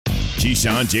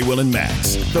Keyshawn, J. Will, and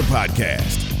Max, the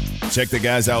podcast. Check the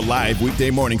guys out live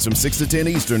weekday mornings from 6 to 10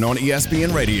 Eastern on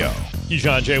ESPN Radio.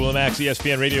 Keyshawn, J. Will, and Max,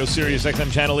 ESPN Radio, Sirius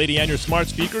XM Channel 80, and your smart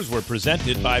speakers were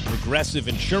presented by Progressive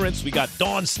Insurance. We got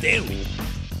Dawn Staley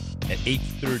at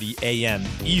 8:30 a.m.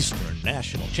 Eastern,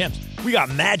 National Champs. We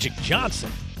got Magic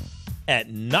Johnson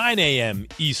at 9 a.m.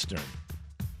 Eastern.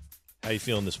 How you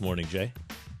feeling this morning, Jay?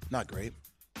 Not great.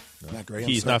 No. Not great.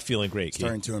 He's not feeling great.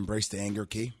 Starting to embrace the anger,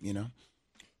 Key, you know?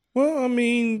 Well, I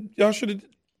mean, y'all should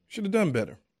have done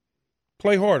better.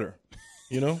 Play harder,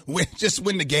 you know? Just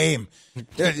win the game.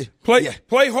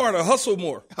 Play harder. Hustle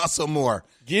more. Hustle more.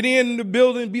 Get in the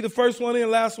building, be the first one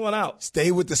in, last one out.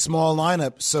 Stay with the small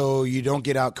lineup so you don't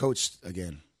get out-coached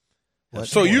again.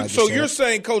 So you're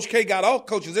saying Coach K got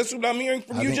out-coached. Is this what I'm hearing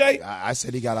from you, Jay? I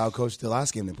said he got out-coached the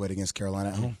last game they played against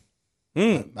Carolina at home.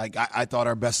 I thought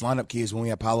our best lineup key is when we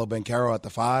had Paolo Banchero at the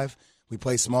 5. We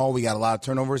played small. We got a lot of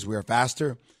turnovers. We were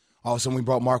faster. All of a sudden, we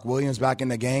brought Mark Williams back in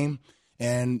the game.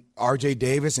 And R.J.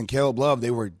 Davis and Caleb Love, they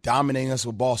were dominating us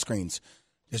with ball screens.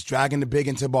 Just dragging the big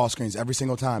into ball screens every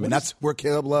single time. And that's where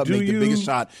Caleb Love made the biggest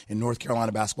shot in North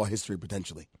Carolina basketball history,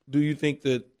 potentially. Do you think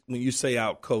that when you say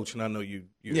out-coach, and I know you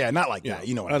yeah, not like that.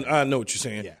 You know what I know what you're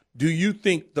saying. Yeah. Do you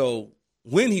think, though,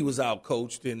 when he was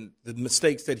out-coached and the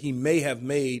mistakes that he may have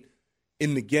made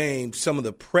in the game, some of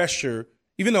the pressure,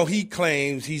 even though he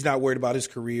claims he's not worried about his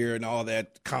career and all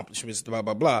that accomplishments, blah,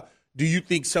 blah, blah, do you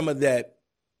think some of that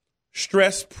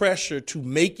stress, pressure to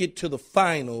make it to the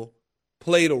final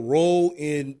played a role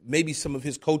in maybe some of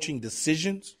his coaching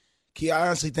decisions? Key, I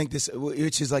honestly think this,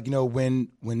 which is like, you know, when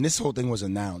this whole thing was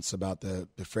announced about the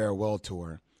farewell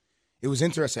tour, it was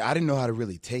interesting. I didn't know how to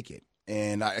really take it.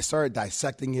 And I started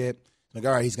dissecting it. Like,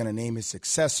 all right, he's going to name his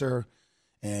successor.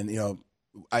 And, you know,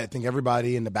 I think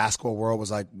everybody in the basketball world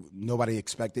was like, nobody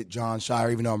expected John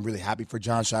Shire, even though I'm really happy for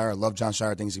John Shire. I love John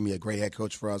Shire. I think he's going to be a great head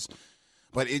coach for us.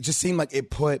 But it just seemed like it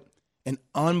put an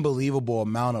unbelievable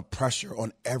amount of pressure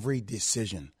on every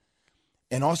decision.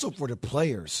 And also for the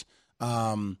players.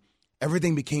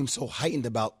 Everything became so heightened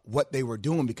about what they were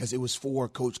doing because it was for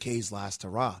Coach K's last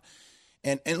hurrah.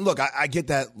 And look, I get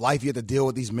that life, you have to deal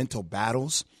with these mental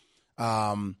battles.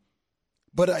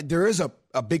 But there is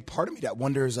a big part of me that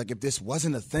wonders, like, if this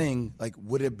wasn't a thing, like,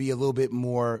 would it be a little bit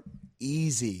more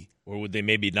easy? Or would they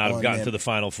maybe not have gotten to the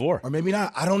Final Four? Or maybe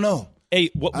not. I don't know.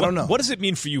 Hey, I don't know. What does it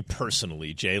mean for you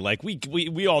personally, Jay? Like,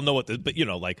 we all know what this, but, you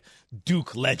know, like,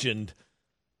 Duke legend.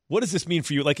 What does this mean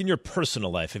for you, like, in your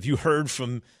personal life? Have you heard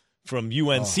from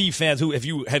UNC fans? Who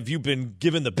have you been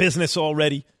given the business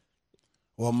already?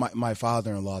 Well, my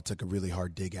father-in-law took a really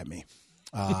hard dig at me.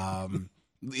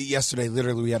 Yesterday,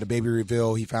 literally, we had a baby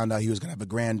reveal. He found out he was going to have a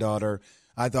granddaughter.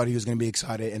 I thought he was going to be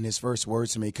excited. And his first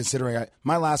words to me, considering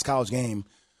my last college game,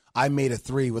 I made a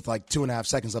 3 with like 2.5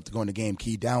 seconds left to go in the game.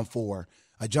 Key down 4.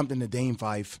 I jumped into Dame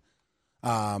Fife,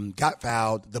 got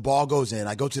fouled. The ball goes in.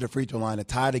 I go to the free throw line to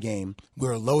tie the game. We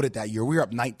were loaded that year. We were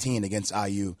up 19 against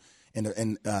IU in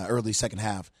the early second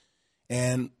half.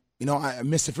 And, you know, I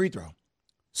missed a free throw.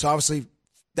 So obviously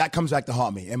that comes back to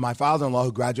haunt me. And my father-in-law,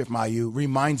 who graduated from IU,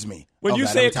 reminds me. When you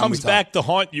say it comes back to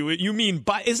haunt you, you mean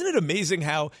isn't it amazing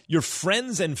how your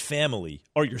friends and family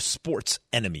are your sports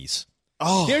enemies?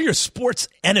 Oh, they're your sports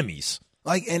enemies.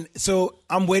 Like, and so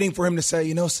I'm waiting for him to say,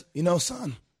 you know,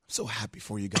 son, I'm so happy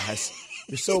for you guys.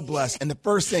 You're so blessed. And the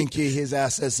first thing, Key, his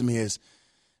ass says to me is,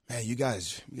 man, you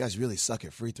guys really suck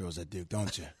at free throws at Duke,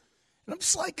 don't you? And I'm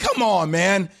just like, come on,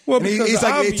 man. Well, he's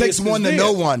like, it takes one to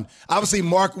know one. Obviously,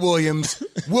 Mark Williams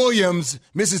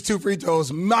misses 2 free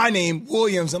throws. My name,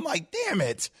 Williams. I'm like, damn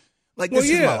it. Like, this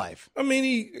is my life. I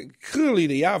mean, clearly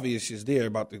the obvious is there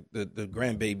about the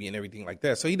grandbaby and everything like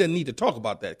that. So he doesn't need to talk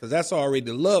about that because that's already,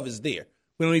 the love is there.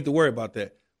 We don't need to worry about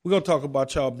that. We're going to talk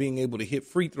about y'all being able to hit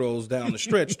free throws down the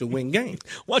stretch to win games.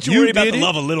 Why don't you worry about the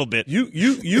love a little bit?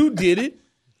 You did it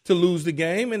to lose the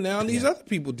game, and now these other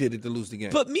people did it to lose the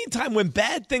game. But meantime, when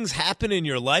bad things happen in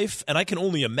your life, and I can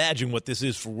only imagine what this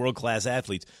is for world-class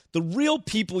athletes, the real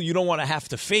people you don't want to have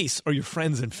to face are your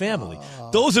friends and family.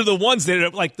 Those are the ones that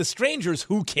are like the strangers.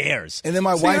 Who cares? And then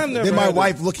my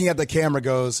wife looking at the camera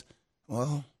goes,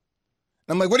 well.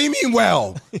 I'm like, what do you mean,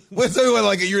 well? What's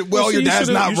like? Your dad's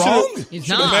not wrong. He's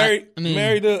not.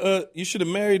 You should have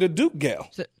married a Duke gal.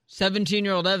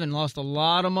 17-year-old Evan lost a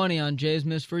lot of money on Jay's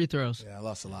missed free throws. Yeah, I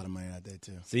lost a lot of money that day,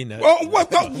 too. See, no. Oh,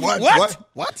 what?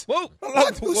 Whoa.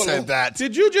 What? Who said that?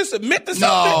 Did you just admit to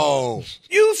something? No.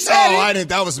 You said it. I didn't.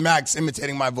 That was Max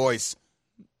imitating my voice.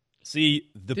 See,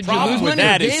 the problem with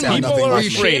that is people are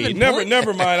afraid.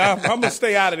 Never mind. I'm going to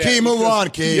stay out of that. Key, move on,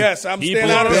 Key. Yes, I'm staying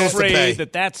People out of that. are afraid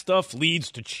that stuff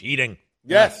leads to cheating.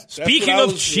 Yes. Speaking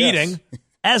of cheating,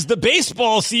 as the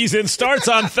baseball season starts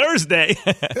on Thursday.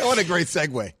 What a great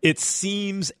segue. It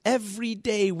seems every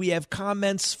day we have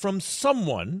comments from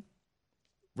someone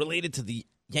related to the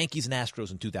Yankees and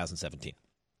Astros in 2017.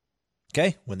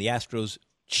 Okay? When the Astros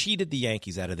cheated the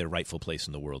Yankees out of their rightful place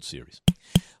in the World Series.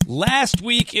 Last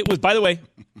week, it was, by the way,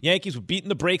 Yankees were beating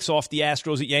the brakes off the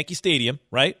Astros at Yankee Stadium,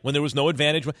 right? When there was no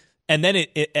advantage. And then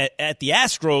at the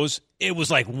Astros, it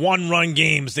was like one-run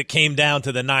games that came down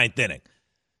to the ninth inning.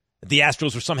 The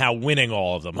Astros were somehow winning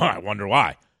all of them. I wonder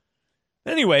why.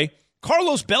 Anyway,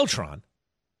 Carlos Beltran,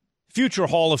 future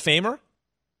Hall of Famer.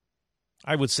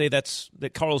 I would say that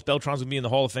Carlos Beltran's going to be in the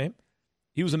Hall of Fame.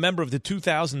 He was a member of the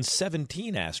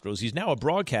 2017 Astros. He's now a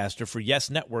broadcaster for Yes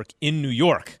Network in New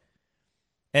York.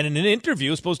 And in an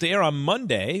interview supposed to air on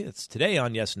Monday, it's today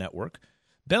on Yes Network,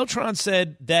 Beltran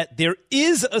said that there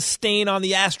is a stain on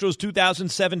the Astros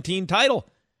 2017 title.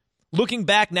 Looking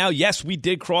back now, yes, we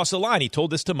did cross a line. He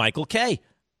told this to Michael Kay.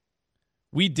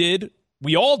 We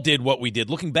all did what we did.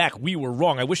 Looking back, we were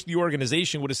wrong. I wish the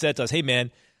organization would have said to us, hey,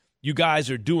 man, you guys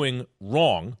are doing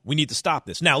wrong. We need to stop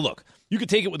this. Now, look, you could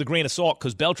take it with a grain of salt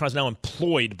because Beltran's now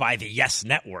employed by the Yes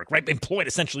Network, right? Employed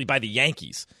essentially by the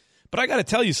Yankees. But I got to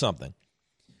tell you something.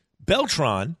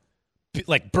 Beltran,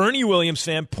 like Bernie Williams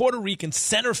fan, Puerto Rican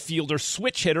center fielder,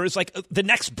 switch hitter, is like the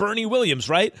next Bernie Williams,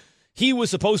 right? He was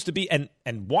supposed to be and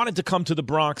wanted to come to the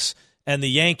Bronx, and the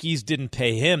Yankees didn't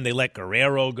pay him. They let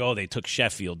Guerrero go. They took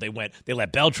Sheffield. They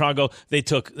let Beltran go. They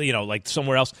took, like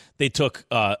somewhere else, they took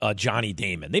Johnny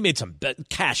Damon. They made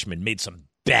Cashman made some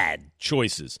bad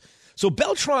choices. So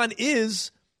Beltran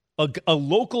is a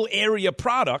local area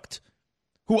product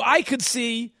who I could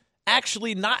see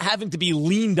actually not having to be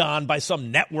leaned on by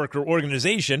some network or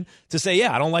organization to say,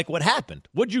 yeah, I don't like what happened.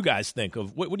 What do you guys think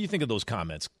of? What do you think of those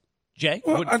comments, Jay?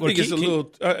 Well, I think it's a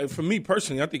little, for me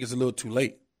personally, I think it's a little too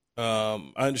late. I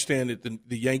understand that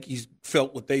the Yankees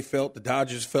felt what they felt. The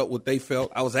Dodgers felt what they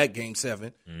felt. I was at Game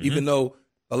 7, even though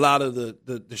a lot of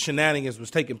the shenanigans was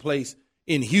taking place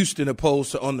in Houston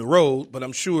opposed to on the road. But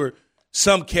I'm sure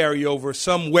some carryover,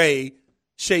 some way,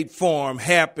 shape, form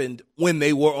happened when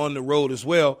they were on the road as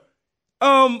well.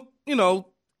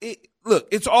 Look,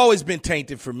 it's always been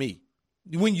tainted for me.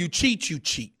 When you cheat, you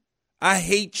cheat. I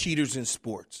hate cheaters in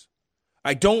sports.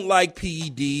 I don't like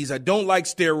PEDs. I don't like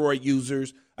steroid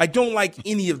users. I don't like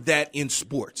any of that in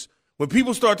sports. When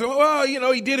people start to,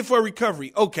 he did it for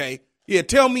recovery. Okay, yeah,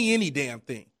 tell me any damn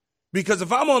thing. Because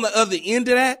if I'm on the other end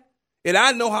of that, and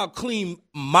I know how clean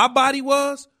my body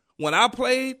was when I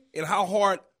played and how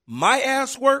hard my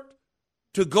ass worked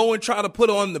to go and try to put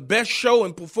on the best show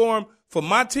and perform for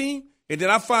my team, and then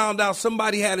I found out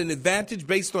somebody had an advantage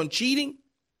based on cheating,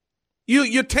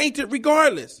 you're tainted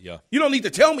regardless. Yeah. You don't need to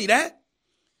tell me that.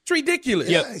 It's ridiculous.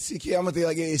 Yeah, I'm gonna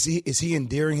think is he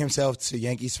endearing himself to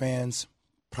Yankees fans?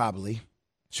 Probably.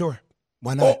 Sure.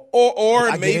 Why not?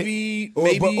 Or maybe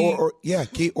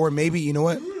maybe you know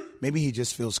what? Maybe he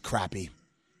just feels crappy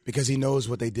because he knows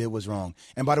what they did was wrong.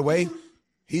 And by the way,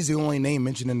 he's the only name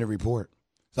mentioned in the report.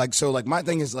 Like my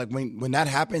thing is like when that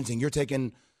happens and you're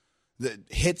taking the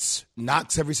hits,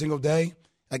 knocks every single day,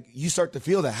 like you start to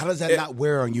feel that. How does that not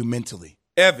wear on you mentally?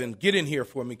 Evan, get in here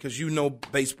for me because you know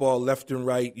baseball left and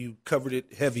right. You covered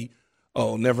it heavy.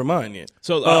 Oh, never mind then.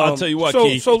 So I'll tell you what,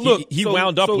 he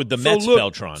wound up with the Mets,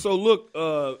 Beltran. So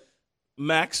look,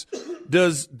 Max,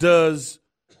 does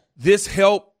this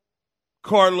help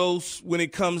Carlos when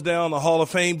it comes down to Hall of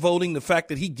Fame voting? The fact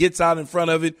that he gets out in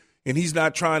front of it and he's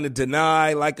not trying to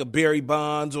deny like a Barry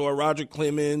Bonds or a Roger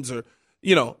Clemens or,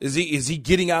 is he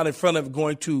getting out in front of it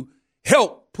going to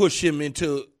help push him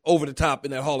into over the top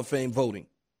in that Hall of Fame voting?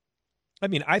 I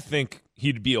mean, I think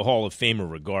he'd be a Hall of Famer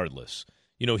regardless.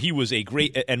 He was a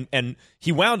great and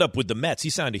he wound up with the Mets.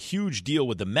 He signed a huge deal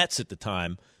with the Mets at the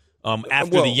time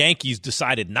after the Yankees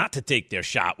decided not to take their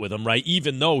shot with him, right?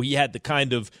 Even though he had the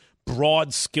kind of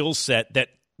broad skill set that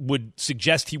would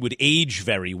suggest he would age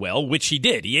very well, which he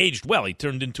did. He aged well. He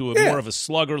turned into more of a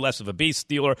slugger, less of a base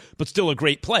stealer, but still a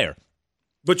great player.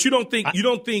 But you don't think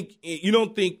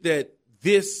that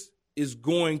this is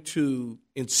going to,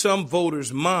 in some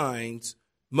voters' minds,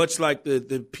 much like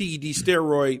the PED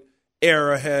steroid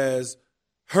era has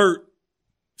hurt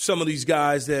some of these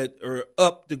guys that are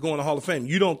up to go in the Hall of Fame.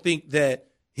 You don't think that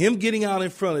him getting out in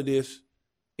front of this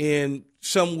and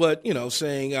somewhat,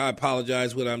 saying I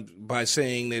apologize by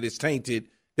saying that it's tainted,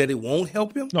 that it won't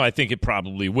help him? No, I think it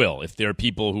probably will. If there are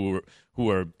people who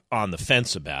are on the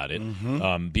fence about it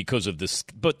because of this.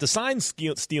 But the sign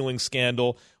stealing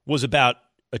scandal was about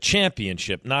a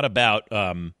championship, not about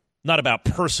not about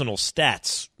personal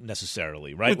stats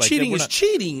necessarily, right? Well, cheating is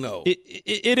cheating, though.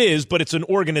 It is, but it's an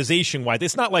organization-wide.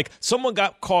 It's not like someone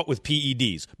got caught with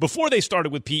PEDs. Before they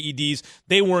started with PEDs,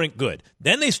 they weren't good.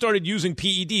 Then they started using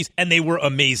PEDs, and they were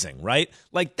amazing, right?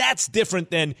 Like, that's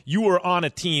different than you were on a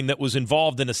team that was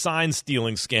involved in a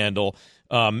sign-stealing scandal,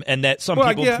 and that some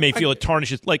people may feel it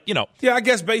tarnishes. Like, you know. Yeah, I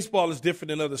guess baseball is different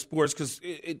than other sports because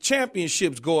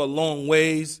championships go a long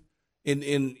ways.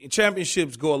 In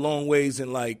championships go a long ways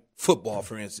in, like, football,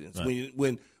 for instance. Right.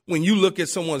 When you look at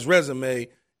someone's resume and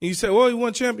you say, well, he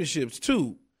won championships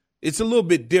too, it's a little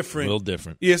bit different. A little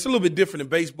different. Yeah, it's a little bit different in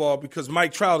baseball because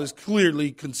Mike Trout is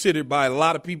clearly considered by a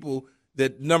lot of people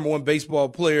the number one baseball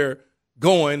player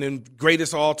going and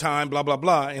greatest all time, blah, blah,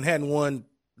 blah, and hadn't won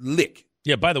lick.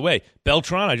 Yeah, by the way,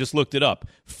 Beltran, I just looked it up,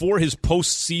 for his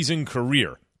postseason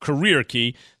career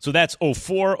key. So that's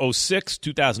 04, 06,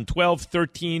 2012,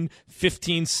 13,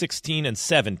 15, 16, and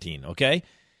 17, okay?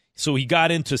 So he got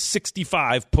into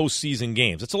 65 postseason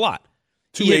games. That's a lot.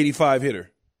 285 hitter.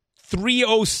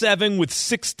 307 with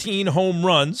 16 home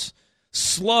runs,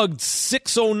 slugged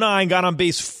 609, got on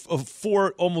base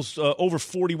almost over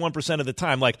 41% of the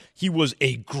time. Like, he was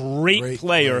a great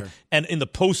player, and in the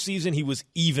postseason, he was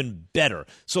even better.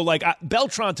 So, like,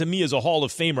 Beltran to me is a Hall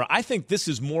of Famer. I think this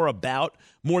is more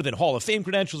than Hall of Fame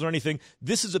credentials or anything.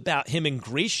 This is about him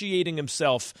ingratiating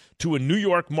himself to a New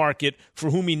York market for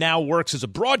whom he now works as a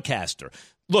broadcaster.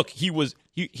 Look,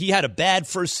 he had a bad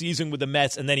first season with the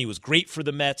Mets, and then he was great for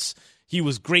the Mets. He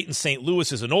was great in St. Louis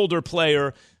as an older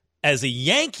player. As a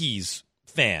Yankees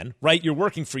fan, right, you're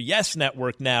working for Yes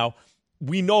Network now,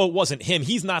 we know it wasn't him.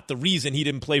 He's not the reason he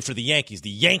didn't play for the Yankees.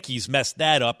 The Yankees messed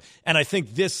that up, and I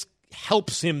think this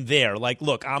helps him there. Like,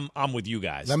 look, I'm with you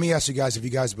guys. Let me ask you guys if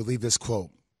you guys believe this quote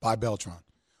by Beltran.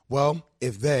 Well,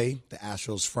 if they, the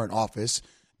Astros front office,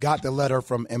 got the letter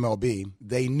from MLB,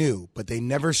 they knew, but they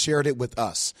never shared it with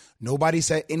us. Nobody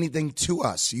said anything to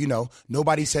us. You know,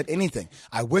 nobody said anything.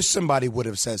 I wish somebody would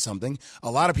have said something. A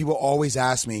lot of people always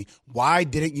ask me, why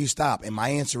didn't you stop? And my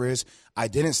answer is, I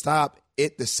didn't stop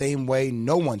it the same way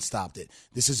no one stopped it.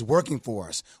 This is working for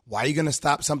us. Why are you going to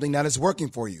stop something that is working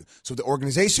for you? So if the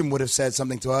organization would have said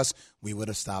something to us, we would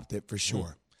have stopped it for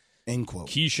sure. End quote.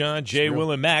 Keyshawn, Jay,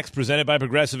 Will, and Max, presented by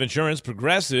Progressive Insurance.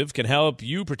 Progressive can help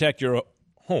you protect your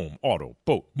home, auto,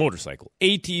 boat, motorcycle,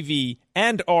 ATV,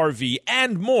 and RV,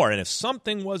 and more. And if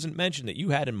something wasn't mentioned that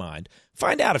you had in mind,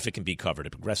 find out if it can be covered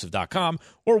at Progressive.com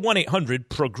or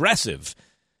 1-800-PROGRESSIVE,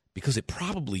 because it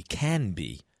probably can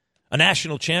be. A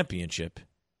national championship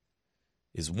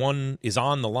is on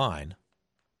the line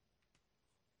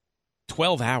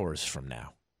 12 hours from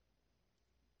now.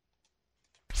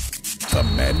 The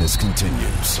madness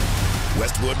continues.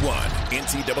 Westwood One,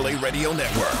 NCAA Radio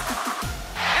Network.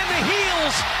 The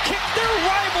Heels kick their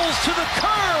rivals to the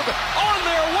curb on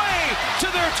their way to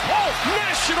their 12th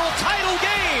national title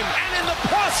game, and in the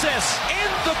process,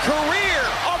 end the career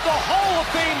of the Hall of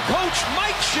Fame coach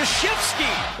Mike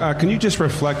Krzyzewski. Can you just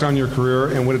reflect on your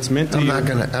career and what it's meant to you?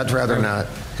 I'd rather not.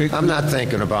 I'm not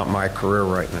thinking about my career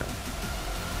right now.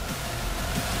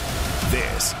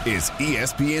 This is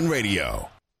ESPN Radio.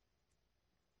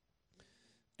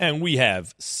 And we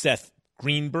have Seth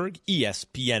Greenberg,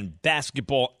 ESPN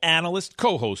basketball analyst,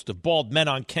 co-host of Bald Men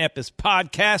on Campus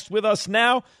podcast, with us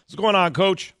now. What's going on,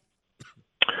 Coach?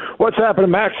 What's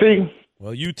happening, Maxie?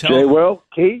 Well, you tell Jay, Will,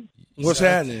 Key. What's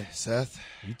happening, Seth?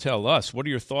 You tell us. What are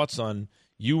your thoughts on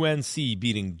UNC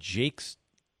beating Jake?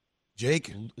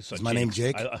 Is my name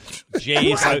Jake?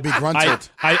 Jay's. I'd be grunted.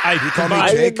 I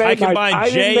combine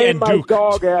Jay and Duke.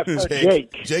 Dog after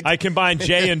Jake. I combine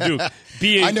Jay and Duke.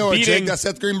 I know it, Jake. That's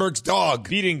Seth Greenberg's dog.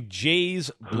 Beating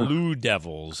Jay's Blue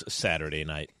Devils Saturday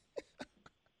night.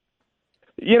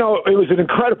 You know, it was an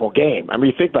incredible game. I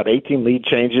mean, you think about 18 lead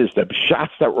changes, the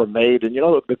shots that were made, and, you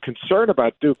know, the concern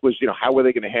about Duke was, you know, how were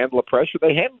they going to handle the pressure?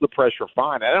 They handled the pressure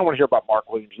fine. I don't want to hear about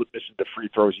Mark Williams missing the free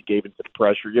throws he gave into the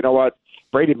pressure. You know what?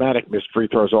 Brady Manick missed free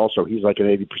throws also. He's like an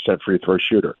 80% free throw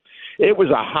shooter. It was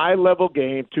a high-level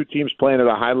game, two teams playing at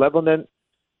a high level, and then,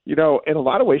 you know, in a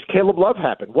lot of ways, Caleb Love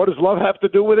happened. What does Love have to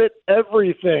do with it?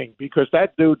 Everything, because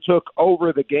that dude took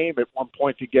over the game at one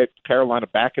point to get Carolina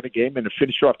back in the game and to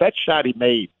finish off. That shot he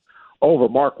made over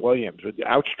Mark Williams with the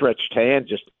outstretched hand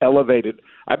just elevated.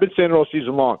 I've been saying it all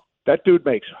season long. That dude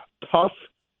makes tough,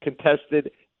 contested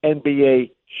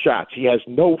NBA shots. He has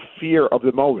no fear of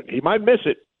the moment. He might miss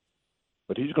it,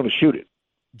 but he's going to shoot it.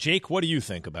 Jake, what do you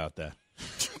think about that?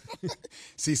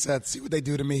 See, Seth, see what they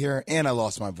do to me here, and I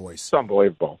lost my voice. It's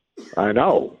unbelievable. I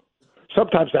know.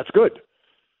 Sometimes that's good.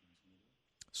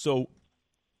 So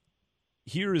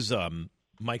here's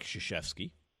Mike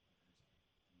Krzyzewski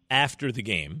after the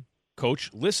game. Coach,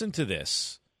 listen to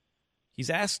this. He's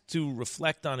asked to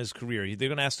reflect on his career. They're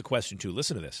going to ask the question, too.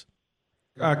 Listen to this.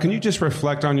 Can you just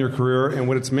reflect on your career and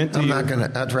what it's meant to you?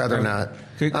 I'd rather not.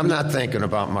 I'm not thinking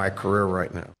about my career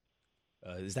right now.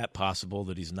 Is that possible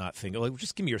that he's not thinking? Like,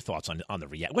 just give me your thoughts on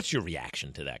the what's your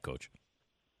reaction to that, Coach?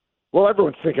 Well,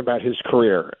 everyone's thinking about his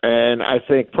career, and I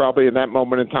think probably in that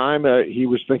moment in time, he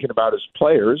was thinking about his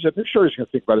players, and I'm sure he's going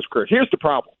to think about his career. Here's the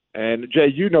problem, and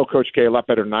Jay, you know Coach K a lot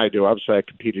better than I do. Obviously, I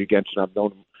competed against him. I've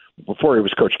known him before he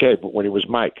was Coach K, but when he was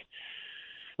Mike.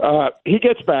 He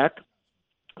gets back,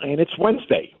 and it's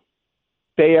Wednesday,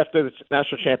 day after the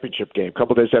national championship game, a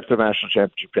couple of days after the national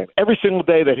championship game. Every single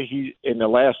day that he, in the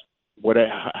last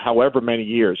however many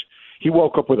years, he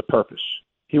woke up with a purpose.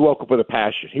 He woke up with a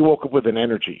passion. He woke up with an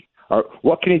energy.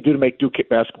 What can he do to make Duke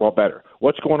basketball better?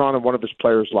 What's going on in one of his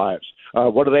players' lives?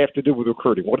 What do they have to do with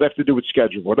recruiting? What do they have to do with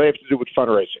scheduling? What do they have to do with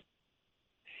fundraising?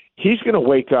 He's going to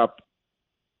wake up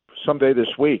someday this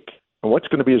week, and what's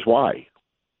going to be his why?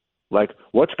 Like,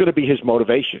 what's going to be his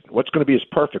motivation? What's going to be his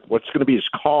purpose? What's going to be his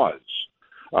cause?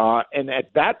 And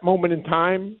at that moment in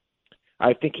time,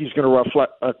 I think he's going to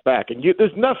reflect back. And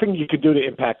there's nothing you can do to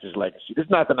impact his legacy. There's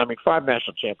nothing. I mean, 5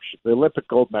 national championships, the Olympic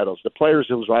gold medals, the players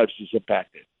whose lives he's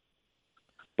impacted.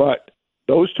 But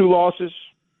those 2 losses,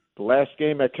 the last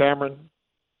game at Cameron,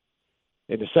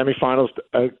 in the semifinals,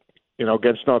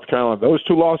 against North Carolina, those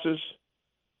 2 losses,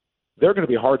 they're going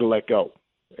to be hard to let go.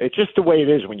 It's just the way it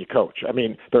is when you coach. I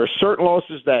mean, there are certain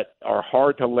losses that are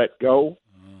hard to let go,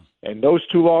 and those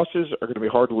 2 losses are going to be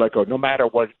hard to let go. No matter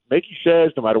what Mickey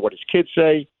says, no matter what his kids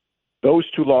say, those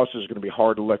 2 losses are going to be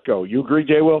hard to let go. You agree,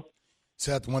 Jay Will?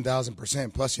 Seth,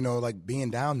 1,000%. Plus, like being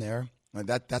down there,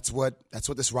 that's what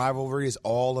this rivalry is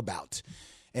all about.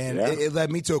 And it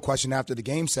led me to a question after the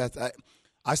game, Seth.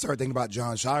 I started thinking about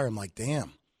Jon Scheyer. I'm like,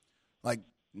 damn. Like,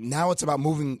 now it's about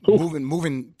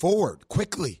moving forward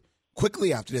quickly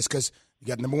after this, because you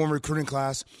got number 1 recruiting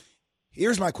class.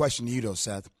 Here's my question to you, though,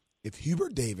 Seth. If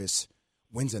Hubert Davis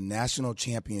wins a national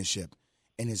championship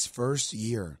in his first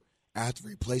year after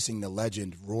replacing the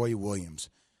legend Roy Williams,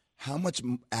 how much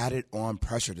added on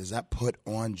pressure does that put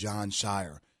on Jon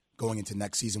Scheyer going into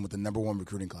next season with the number 1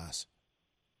 recruiting class?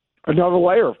 Another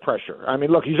layer of pressure. I mean,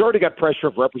 look, he's already got pressure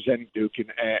of representing Duke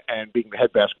and being the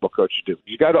head basketball coach of Duke.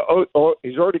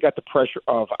 He's already got the pressure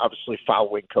of obviously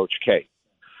following Coach K.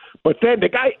 But then the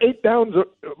guy 8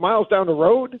 miles down the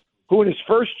road, who in his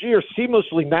first year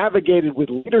seamlessly navigated with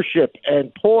leadership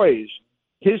and poise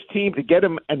his team to get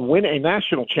him and win a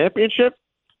national championship.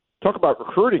 Talk about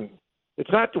recruiting.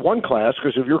 It's not one class,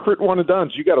 because if you're recruiting one and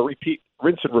dones, you got to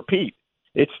rinse and repeat.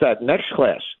 It's that next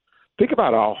class. Think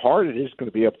about how hard it is going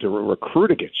to be up to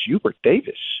recruit against Hubert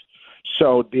Davis.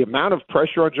 So the amount of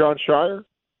pressure on Jon Scheyer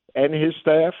and his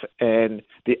staff, and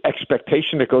the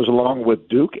expectation that goes along with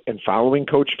Duke and following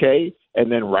Coach K,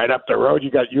 and then right up the road you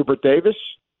got Hubert Davis.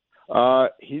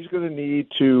 He's going to need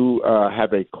to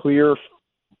have a clear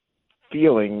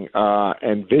feeling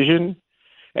and vision,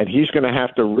 and he's going to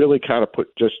have to really kind of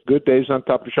put just good days on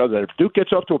top of each other. If Duke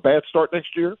gets off to a bad start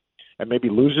next year and maybe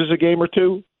loses a game or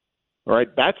 2, all right,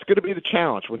 that's going to be the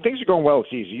challenge. When things are going well,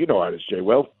 it's easy. You know how it is, Jay.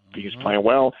 Well, he's playing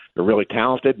well. They're really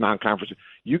talented, non-conference.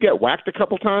 You get whacked a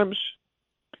couple times,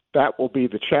 that will be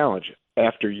the challenge.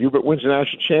 After Hubert wins the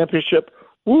national championship,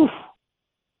 woof.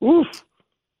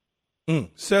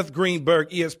 Seth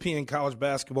Greenberg, ESPN college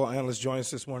basketball analyst, joins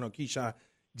us this morning on Keyshawn,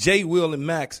 Jay, Will, and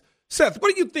Max. Seth,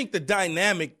 what do you think the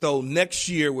dynamic, though, next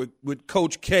year with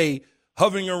Coach K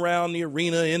hovering around the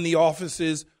arena in the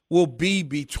offices will be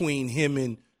between him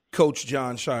and Coach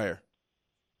Jon Scheyer?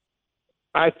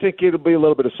 I think it'll be a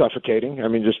little bit of suffocating. I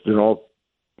mean, just in all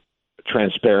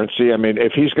transparency. I mean,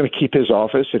 if he's going to keep his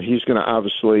office, and he's going to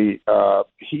obviously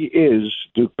he is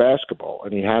Duke basketball,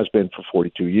 and he has been for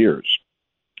 42 years.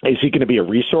 Is he going to be a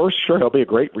resource? Sure, he'll be a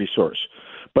great resource.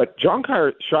 But Jon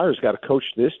Scheyer's got to coach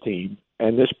this team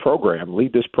and this program,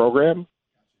 lead this program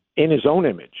in his own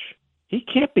image. He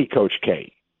can't be Coach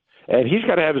K. And he's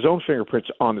got to have his own fingerprints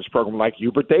on this program, like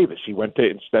Hubert Davis. He went to,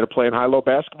 instead of playing high-low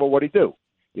basketball, what'd he do?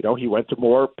 He went to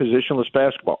more positionless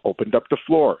basketball, opened up the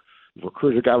floor,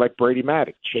 recruited a guy like Brady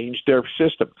Maddox, changed their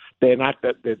system. They're not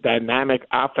the dynamic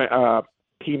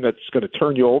team that's going to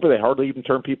turn you over. They hardly even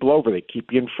turn people over. They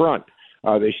keep you in front.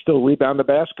 They still rebound the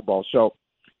basketball. So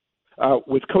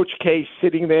with Coach K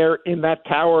sitting there in that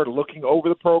tower looking over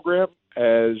the program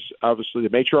as obviously the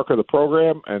matriarch of the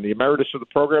program and the emeritus of the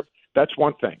program, that's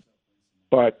one thing.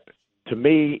 But to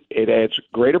me, it adds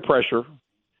greater pressure,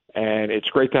 and it's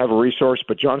great to have a resource,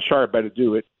 but Jon Scheyer better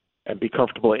do it and be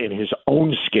comfortable in his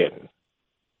own skin,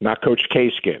 not Coach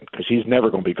K's skin, because he's never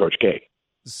going to be Coach K.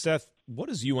 Seth, what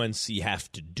does UNC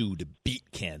have to do to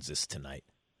beat Kansas tonight?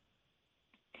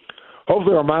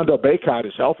 hopefully Armando Bacot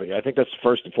is healthy. I think that's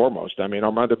first and foremost. I mean,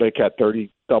 Armando Bacot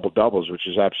 30 double-doubles, which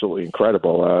is absolutely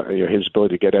incredible, his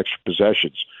ability to get extra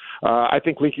possessions. I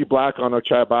think Leaky Black on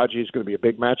Ochai Agbaji is going to be a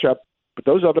big matchup, but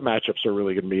those other matchups are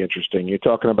really going to be interesting. You're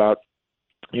talking about,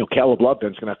 Caleb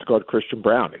Loveden's going to have to go to Christian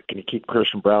Brown. Can you keep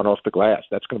Christian Brown off the glass?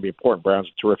 That's going to be important. Brown's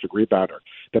a terrific rebounder.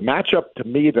 The matchup to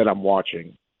me that I'm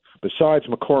watching, besides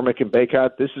McCormick and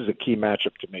Bacot, this is a key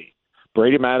matchup to me.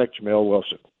 Brady Maddock, Jamil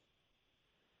Wilson.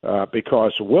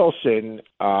 Because Wilson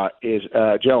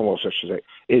Jalen Wilson, I should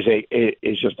say,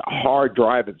 is just a hard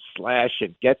drive and slash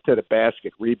and get to the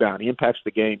basket, rebound. He impacts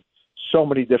the game so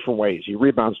many different ways. He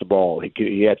rebounds the ball.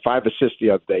 He had 5 assists the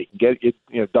other day. He can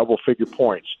get double-figure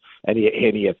points, and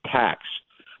he attacks.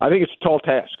 I think it's a tall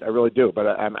task. I really do, but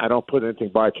I don't put anything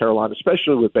by Carolina,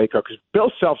 especially with Baker, because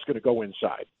Bill Self's going to go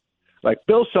inside. Like,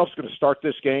 Bill Self's going to start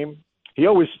this game. He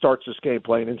always starts this game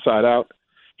playing inside out.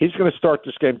 He's going to start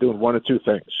this game doing one of two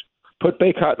things. Put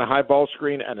Bacot in a high ball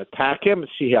screen and attack him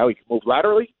and see how he can move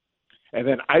laterally, and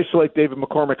then isolate David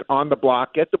McCormick on the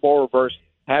block, get the ball reversed,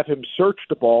 have him search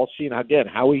the ball, seeing again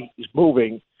how he's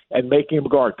moving and making him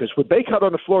guard. Because with Bacot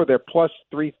on the floor, they're plus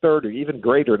 330, even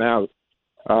greater now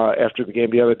after the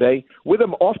game the other day. With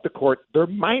him off the court, they're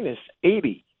minus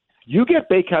 80. You get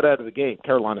Bacot out of the game,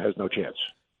 Carolina has no chance.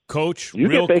 Coach, you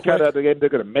get Bacot out of the game, they're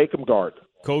going to make him guard.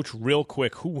 Coach, real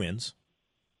quick, who wins?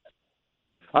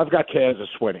 I've got Kansas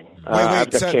winning.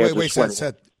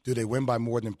 Seth, do they win by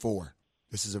more than 4?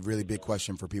 This is a really big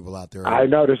question for people out there. I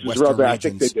know this is real bad.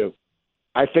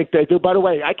 I think they do. By the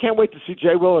way, I can't wait to see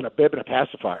Jay Will in a bib and a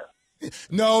pacifier.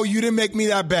 No, you didn't make me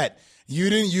that bet. You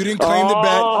didn't claim the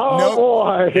bet. No,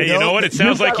 boy. Hey, you know what? It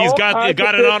sounds like he's got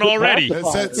it on already.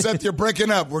 Seth, you're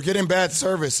breaking up. We're getting bad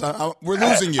service. We're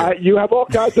losing you. You have all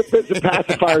kinds of bits and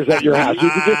pacifiers at your house. You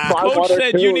can just buy Coach one or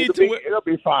said two. it'll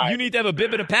be fine. You need to have a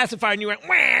bib and a pacifier, and you went,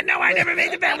 wah, no, I never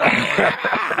made the bet.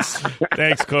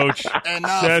 Thanks, Coach.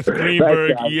 Seth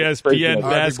Greenberg, ESPN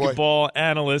basketball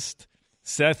analyst.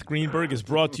 Seth Greenberg is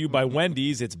brought to you by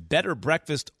Wendy's. It's better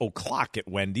breakfast o'clock at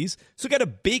Wendy's. So get a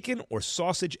bacon or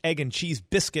sausage, egg, and cheese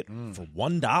biscuit for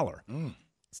 $1.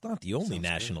 It's not the only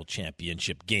national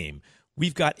championship game.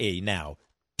 We've got a now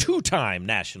 2-time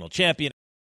national champion.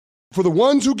 For the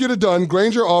ones who get it done,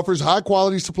 Grainger offers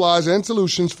high-quality supplies and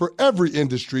solutions for every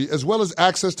industry, as well as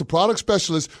access to product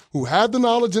specialists who have the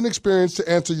knowledge and experience to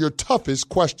answer your toughest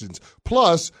questions.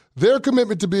 Plus, their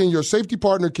commitment to being your safety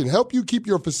partner can help you keep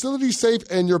your facility safe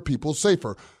and your people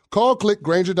safer. Call, click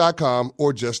Grainger.com,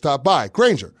 or just stop by.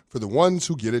 Grainger, for the ones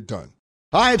who get it done.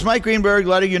 Hi, it's Mike Greenberg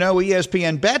letting you know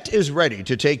ESPN Bet is ready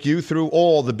to take you through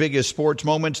all the biggest sports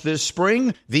moments this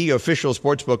spring. The official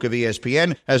sportsbook of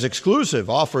ESPN has exclusive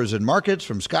offers and markets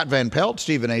from Scott Van Pelt,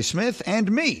 Stephen A. Smith,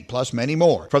 and me, plus many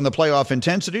more. From the playoff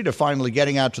intensity to finally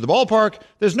getting out to the ballpark,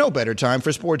 there's no better time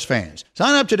for sports fans.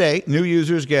 Sign up today. New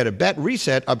users get a bet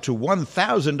reset up to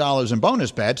 $1,000 in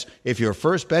bonus bets if your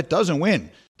first bet doesn't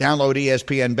win. Download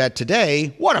ESPN Bet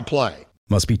today. What a play.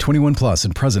 Must be 21 plus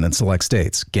and present in select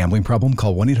states. Gambling problem?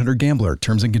 Call 1-800-GAMBLER.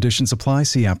 Terms and conditions apply.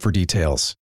 See app for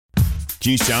details.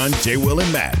 Keyshawn, J. Will,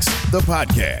 and Max, the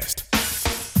podcast.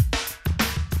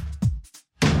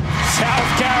 South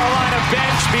Carolina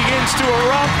bench begins to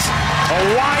erupt. A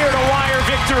wire-to-wire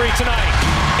victory tonight.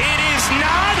 It is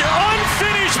not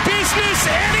unfinished business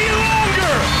any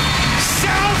longer.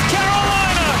 South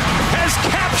Carolina has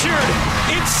captured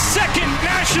its second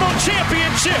national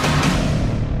championship.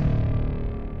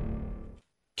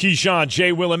 Keyshawn,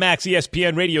 J. Will, and Max,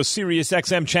 ESPN Radio, Sirius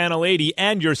XM Channel 80,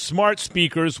 and your smart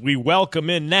speakers. We welcome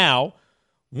in now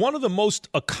one of the most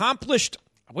accomplished,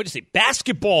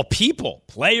 basketball people,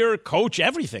 player, coach,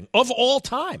 everything, of all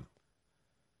time.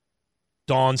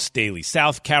 Dawn Staley,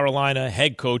 South Carolina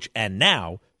head coach, and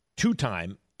now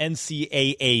 2-time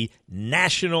NCAA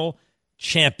national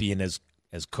champion as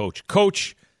coach.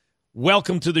 Coach,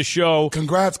 welcome to the show.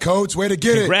 Congrats, Coach. Way to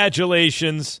get it.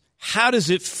 Congratulations. How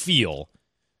does it feel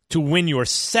to win your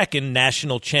second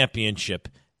national championship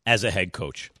as a head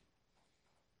coach?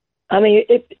 I mean,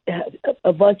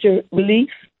 a bunch of relief.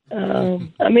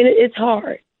 It's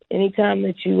hard. Anytime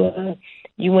that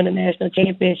you win a national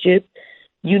championship,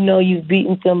 you know you've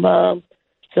beaten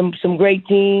some great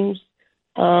teams.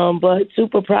 But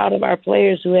super proud of our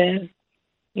players who have,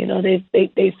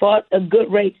 they fought a good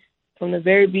race from the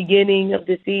very beginning of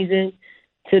the season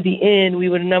to the end. We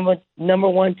were the number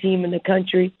one team in the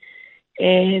country.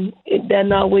 And it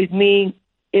doesn't always mean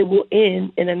it will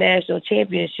end in a national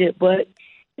championship, but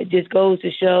it just goes to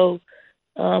show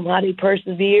how they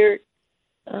persevered,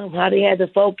 how they had the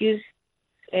focus,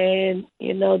 and,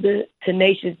 the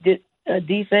tenacious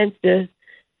defense to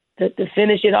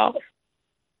finish it off.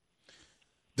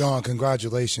 Dawn,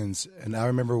 congratulations. And I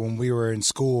remember when we were in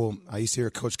school, I used to hear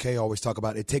Coach K always talk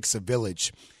about it takes a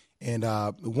village. And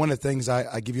one of the things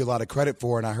I give you a lot of credit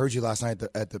for, and I heard you last night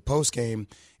at the post game,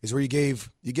 is where you gave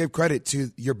credit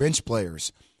to your bench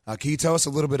players. Can you tell us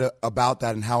a little bit about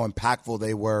that and how impactful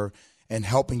they were in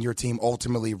helping your team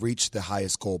ultimately reach the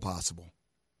highest goal possible?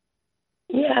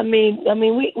 Yeah, I mean,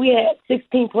 we had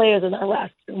 16 players on our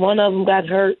roster. One of them got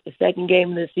hurt the second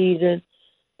game of the season,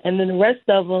 and then the rest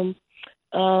of them,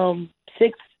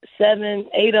 6, 7,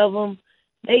 8 of them,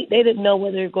 they didn't know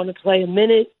whether they were going to play a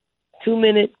minute, 2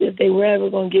 minutes, if they were ever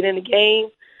going to get in the game.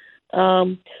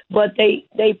 But they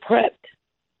prepped.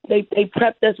 They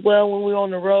prepped us well when we were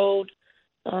on the road.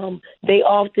 They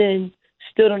often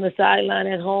stood on the sideline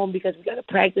at home because we got a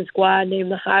practice squad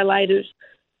named the Highlighters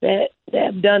that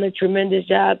have done a tremendous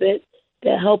job at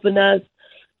helping us.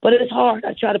 But it's hard.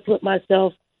 I try to put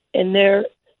myself in their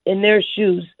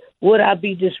shoes. Would I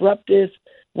be disruptive?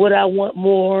 Would I want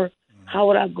more? How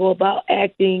would I go about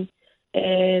acting?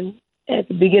 And at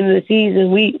the beginning of the season,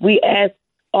 we asked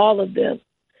all of them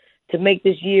to make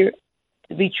this year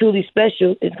to be truly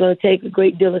special. It's going to take a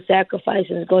great deal of sacrifice,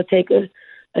 and it's going to take a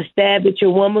stab at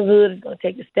your womanhood. It's going to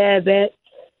take a stab at,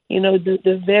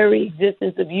 the very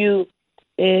existence of you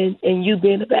and you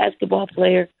being a basketball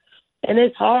player. And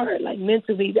it's hard. Like,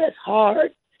 mentally, that's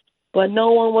hard. But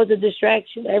no one was a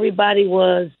distraction. Everybody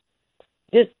was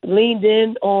just leaned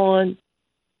in on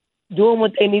doing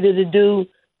what they needed to do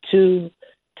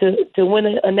to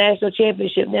win a national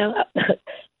championship. Now,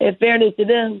 in fairness to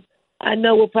them, I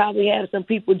know we'll probably have some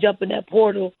people jump in that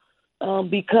portal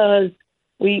because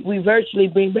we virtually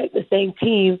bring back the same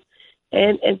team,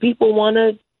 and people want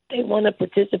to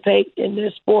participate in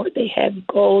their sport. They have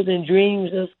goals and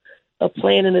dreams of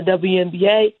playing in the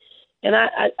WNBA, and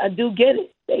I do get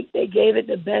it. They gave it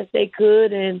the best they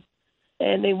could, and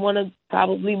they want to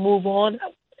probably move on.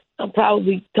 I'm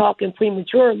probably talking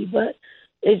prematurely, but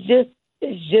it's just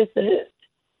the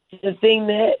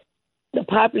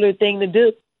popular thing to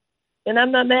do. And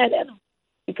I'm not mad at them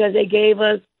because they gave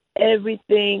us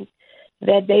everything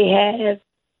that they have.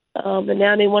 And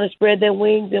now they want to spread their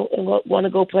wings and want to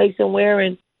go play somewhere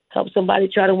and help somebody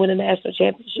try to win a national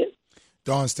championship.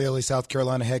 Dawn Staley, South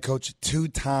Carolina head coach,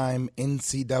 2-time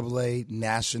NCAA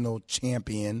national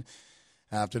champion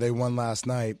after they won last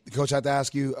night. Coach, I have to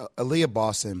ask you, Aaliyah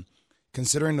Boston,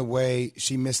 considering the way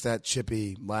she missed that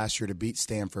chippy last year to beat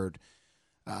Stanford,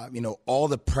 all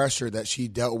the pressure that she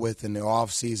dealt with in the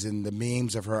offseason, the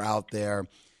memes of her out there,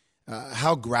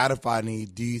 how gratifying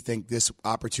do you think this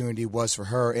opportunity was for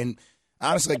her? And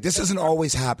honestly, this doesn't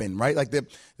always happen, right? Like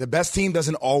the best team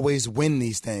doesn't always win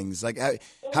these things. Like,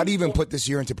 how do you even put this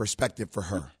year into perspective for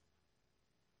her?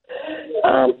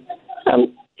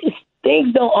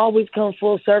 Things don't always come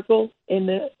full circle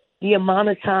in the amount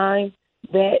of time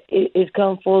that it's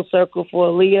come full circle for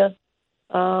Aaliyah.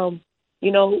 I'm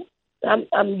going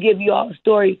to give you all a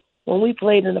story. When we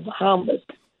played in the Bahamas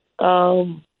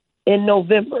in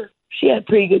November, she had a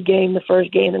pretty good game the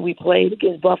first game that we played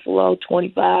against Buffalo,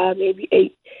 25,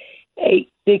 maybe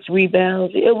 6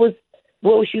 rebounds. It was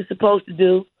what she was supposed to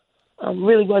do.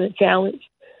 Really wasn't challenged.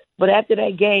 But after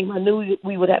that game, I knew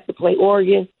we would have to play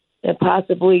Oregon and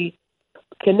possibly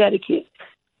Connecticut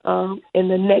in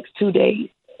the next 2 days.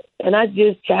 And I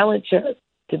just challenged her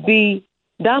to be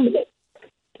dominant,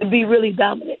 to be really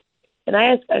dominant. And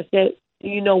I asked her, I said, do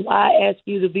you know why I asked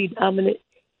you to be dominant?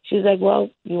 She was like,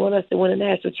 well, you want us to win a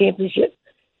national championship.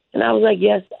 And I was like,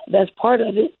 yes, that's part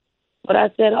of it. But I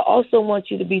said, I also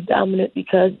want you to be dominant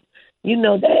because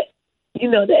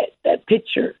that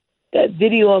picture, that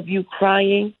video of you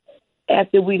crying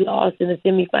after we lost in the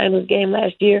semifinals game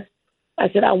last year.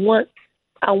 I said, I want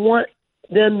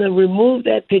them to remove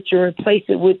that picture and replace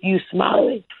it with you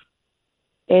smiling.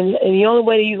 And the only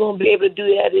way that you're going to be able to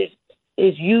do that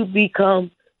is you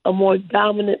become a more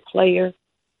dominant player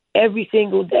every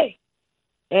single day.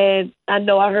 And I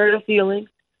know I hurt her feelings.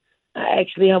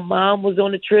 Her mom was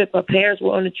on the trip. Her parents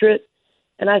were on the trip.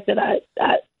 And I said, I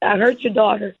hurt your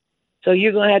daughter, so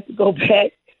you're going to have to go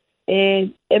back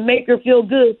and make her feel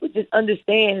good. But just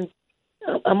understand,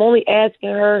 I'm only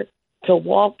asking her to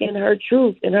walk in her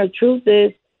truth. And her truth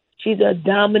is she's a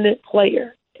dominant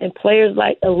player. And players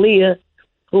like Aaliyah,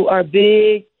 who are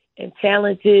big and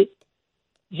talented,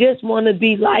 just want to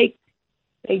be liked.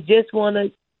 They just want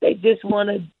to exist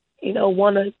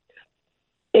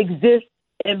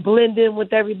and blend in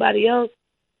with everybody else.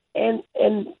 And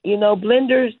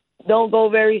blenders don't go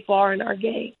very far in our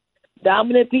game.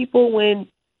 Dominant people, when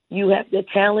you have the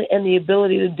talent and the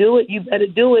ability to do it, you better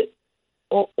do it,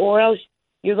 or else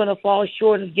you're going to fall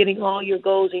short of getting all your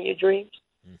goals and your dreams.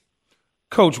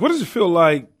 Coach, what does it feel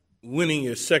like winning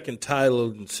your second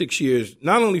title in 6 years,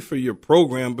 not only for your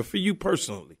program, but for you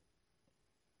personally?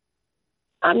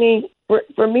 I mean,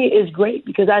 for me, it's great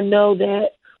because I know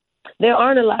that there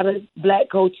aren't a lot of black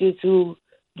coaches who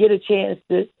get a chance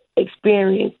to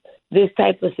experience this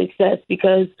type of success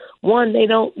because, one, they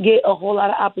don't get a whole lot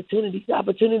of opportunities.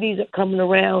 Opportunities are coming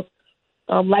around.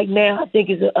 Like now, I think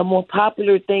it's a more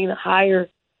popular thing to hire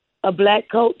a black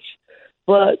coach.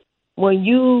 But when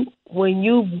you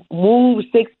move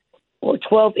 6 or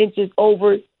 12 inches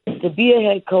over to be a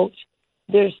head coach,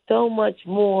 there's so much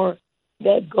more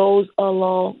that goes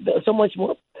along, so much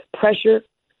more pressure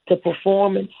to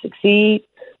perform and succeed.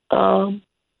 And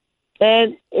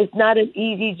it's not an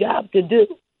easy job to do.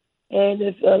 And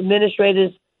if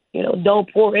administrators,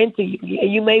 don't pour into you,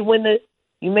 you may win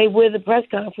the press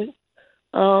conference,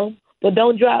 but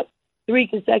don't drop 3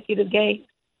 consecutive games.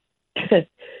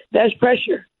 That's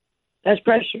pressure.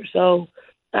 So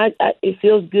it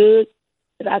feels good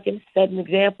that I can set an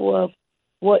example of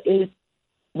what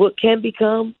can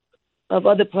become of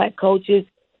other black coaches.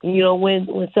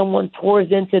 When someone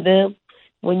pours into them,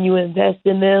 when you invest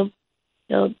in them,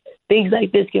 things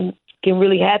like this can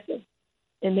really happen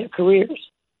in their careers.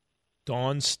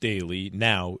 Dawn Staley,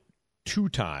 now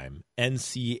 2-time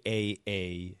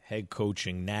NCAA head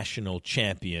coaching national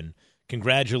champion.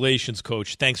 Congratulations,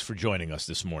 Coach. Thanks for joining us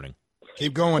this morning.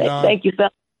 Keep going, Dawn. Thank you,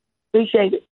 fellas.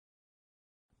 Appreciate it.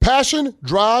 Passion,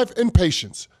 drive, and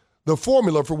patience. The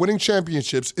formula for winning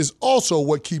championships is also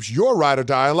what keeps your ride or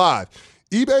die alive.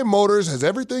 eBay Motors has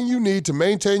everything you need to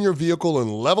maintain your vehicle and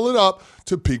level it up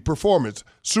to peak performance.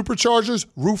 Superchargers,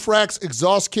 roof racks,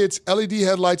 exhaust kits, LED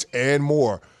headlights, and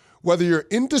more. Whether you're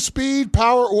into speed,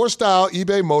 power, or style,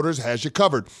 eBay Motors has you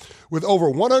covered. With over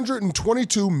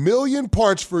 122 million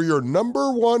parts for your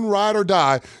number one ride or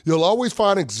die, you'll always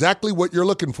find exactly what you're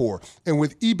looking for. And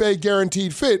with eBay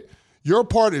Guaranteed Fit, your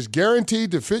part is guaranteed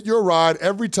to fit your ride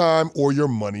every time or your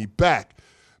money back.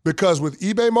 Because with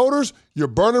eBay Motors, you're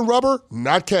burning rubber,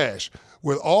 not cash.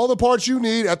 With all the parts you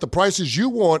need at the prices you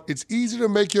want, it's easy to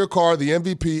make your car the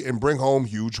MVP and bring home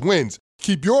huge wins.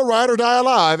 Keep your ride or die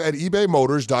alive at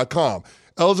ebaymotors.com.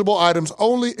 Eligible items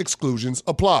only. Exclusions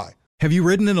apply. Have you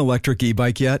ridden an electric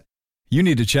e-bike yet? You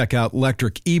need to check out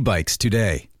Electric E-Bikes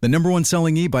today, the #1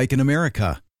 selling e-bike in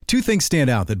America. 2 things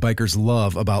stand out that bikers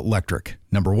love about Electric.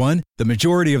 Number 1, the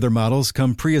majority of their models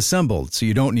come pre-assembled, so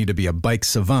you don't need to be a bike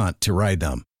savant to ride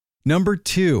them. Number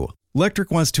 2, Electric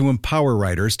wants to empower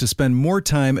riders to spend more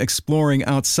time exploring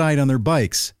outside on their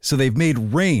bikes, so they've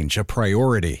made range a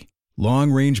priority.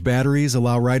 Long-range batteries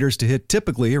allow riders to hit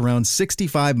typically around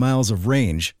 65 miles of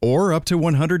range, or up to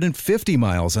 150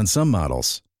 miles on some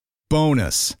models.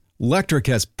 Bonus, Electric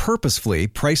has purposefully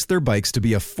priced their bikes to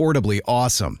be affordably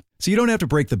awesome, so you don't have to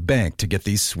break the bank to get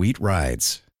these sweet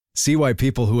rides. See why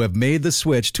people who have made the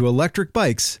switch to electric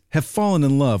bikes have fallen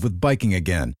in love with biking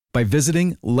again by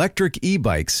visiting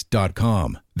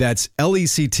electricebikes.com. That's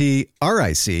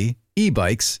LECTRIC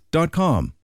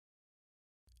ebikes.com.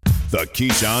 The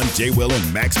Keyshawn, J. Will,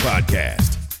 and Max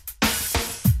podcast.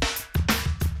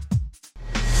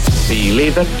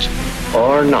 Believe it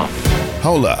or not.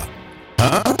 Hold up.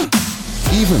 Huh?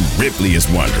 Even Ripley is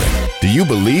wondering, do you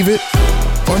believe it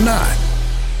or not?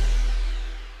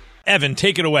 Evan,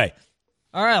 take it away.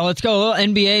 All right, let's go. A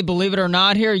little NBA, believe it or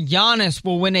not here. Giannis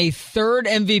will win a 3rd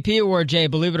MVP award, Jay,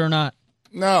 believe it or not.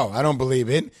 No, I don't believe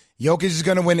it. Jokic is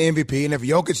going to win the MVP, and if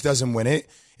Jokic doesn't win it,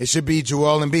 it should be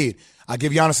Joel Embiid. I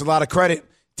give Giannis a lot of credit,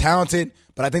 talented,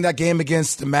 but I think that game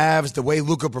against the Mavs, the way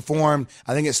Luka performed,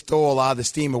 I think it stole a lot of the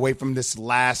steam away from this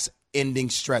last ending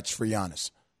stretch for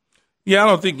Giannis. Yeah, I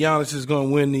don't think Giannis is going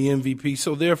to win the MVP,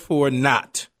 so therefore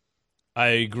not. I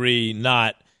agree,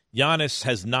 not. Giannis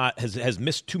has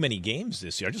missed too many games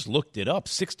this year. I just looked it up.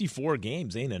 64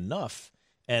 games ain't enough,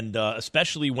 and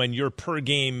especially when your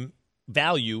per-game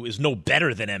value is no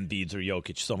better than Embiid's or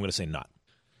Jokic, so I'm going to say not.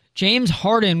 James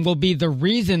Harden will be the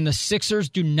reason the Sixers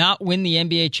do not win the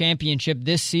NBA championship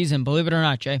this season. Believe it or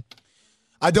not, Jay.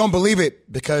 I don't believe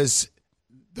it because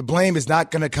the blame is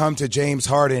not going to come to James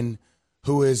Harden,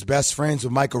 who is best friends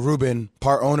with Michael Rubin,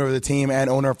 part owner of the team and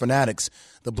owner of Fanatics.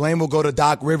 The blame will go to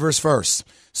Doc Rivers first.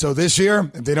 So this year,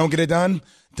 if they don't get it done,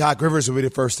 Doc Rivers will be the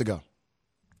first to go.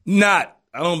 Not.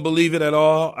 I don't believe it at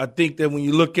all. I think that when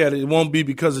you look at it, it won't be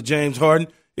because of James Harden.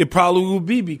 It probably will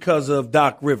be because of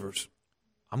Doc Rivers.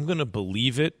 I'm going to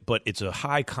believe it, but it's a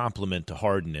high compliment to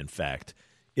Harden, in fact.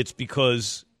 It's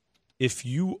because if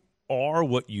you are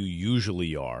what you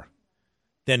usually are,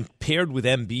 then paired with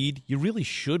Embiid, you really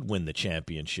should win the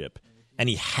championship. And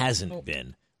he hasn't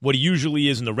been. What he usually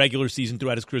is in the regular season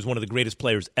throughout his career is one of the greatest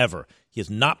players ever. He has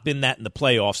not been that in the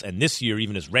playoffs, and this year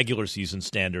even his regular season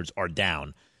standards are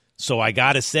down. So I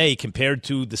got to say, compared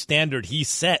to the standard he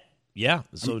set, yeah.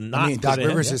 So Doc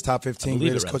Rivers is top 15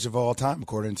 greatest coach of all time,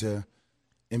 according to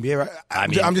NBA. Right?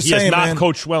 I'm just he saying, has not man,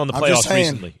 coached well in the playoffs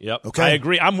recently. Yep. Okay. I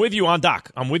agree. I'm with you on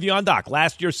Doc.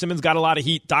 Last year, Simmons got a lot of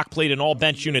heat. Doc played an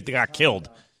all-bench unit that got killed.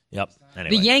 Yep.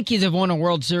 Anyway. The Yankees have won a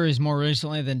World Series more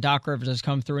recently than Doc Rivers has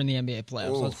come through in the NBA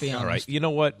playoffs. Let's be honest. All right. You know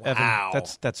what, Evan?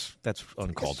 That's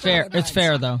uncalled for. Fair. It's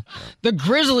fair, though. The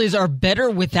Grizzlies are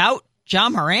better without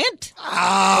John Morant?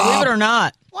 Believe it or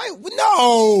not. Why?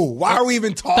 No. Why are we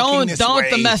even talking this way? Don't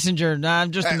the messenger. No,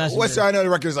 I'm just the messenger. I know the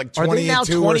record is like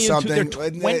 20-2 or something. They're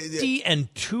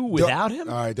 20-2 without him?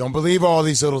 All right. Don't believe all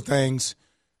these little things.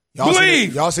 Y'all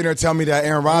sitting there telling me that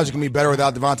Aaron Rodgers can be better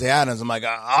without Devontae Adams. I'm like, all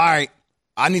right.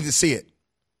 I need to see it.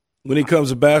 When it comes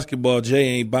to basketball, Jay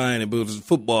ain't buying it, but it's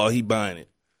football, he buying it.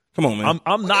 Come on, man.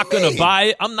 I'm not going to buy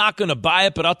it. I'm not going to buy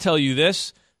it, but I'll tell you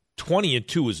this.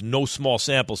 20-2 is no small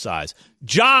sample size.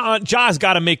 Ja's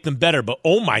got to make them better, but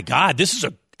oh my God, this is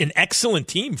an excellent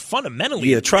team.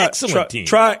 Fundamentally, excellent team.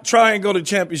 Try and go to the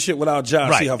championship without Ja.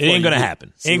 Right, see how it ain't going to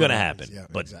happen. Yeah,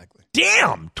 but exactly.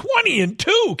 Damn,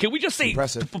 20-2. Can we just say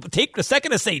take a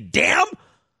second to say damn?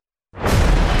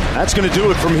 That's going to do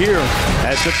it from here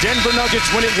as the Denver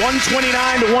Nuggets win it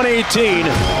 129-118.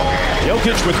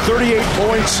 Jokic with 38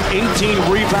 points,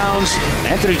 18 rebounds.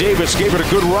 Anthony Davis gave it a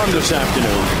good run this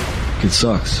afternoon. It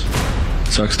sucks.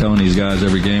 It sucks telling these guys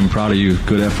every game, proud of you,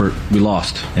 good effort, we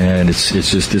lost. And it's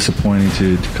just disappointing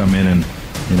to come in and,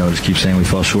 just keep saying we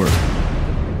fell short.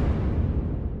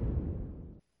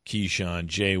 Keyshawn,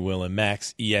 J. Will, and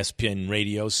Max, ESPN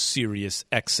Radio, Sirius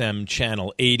XM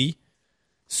Channel 80.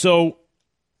 So,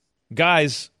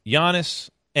 guys,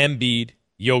 Giannis, Embiid,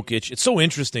 Jokic. It's so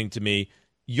interesting to me.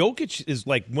 Jokic is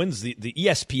wins the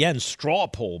ESPN straw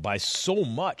poll by so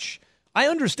much. I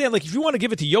understand, if you want to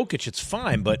give it to Jokic, it's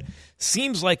fine, but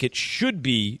seems like it should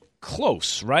be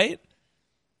close, right?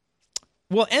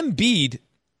 Well, Embiid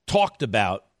talked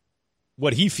about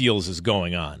what he feels is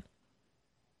going on.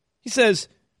 He says,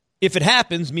 if it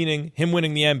happens, meaning him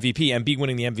winning the MVP, Embiid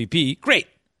winning the MVP, great.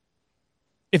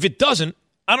 If it doesn't,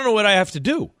 I don't know what I have to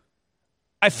do.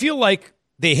 I feel like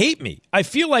they hate me. I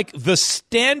feel like the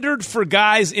standard for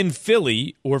guys in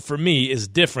Philly, or for me, is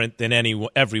different than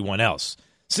everyone else.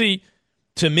 See,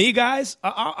 to me, guys,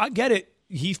 I get it.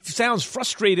 He sounds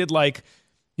frustrated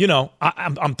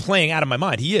I'm playing out of my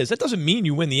mind. He is. That doesn't mean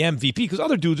you win the MVP because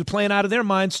other dudes are playing out of their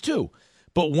minds too.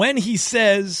 But when he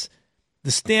says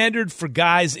the standard for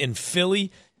guys in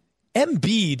Philly,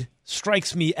 Embiid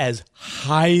strikes me as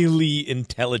highly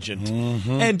intelligent.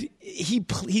 Mm-hmm. And he,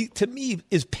 to me,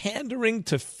 is pandering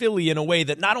to Philly in a way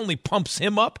that not only pumps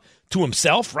him up to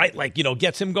himself, right?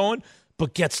 Gets him going,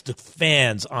 but gets the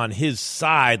fans on his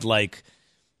side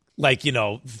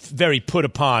very put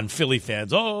upon Philly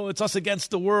fans. Oh, it's us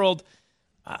against the world.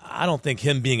 I don't think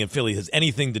him being in Philly has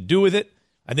anything to do with it.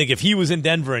 I think if he was in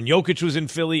Denver and Jokic was in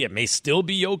Philly, it may still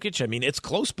be Jokic. I mean, it's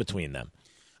close between them.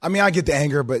 I mean, I get the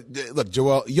anger, but look,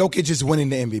 Joel, Jokic is winning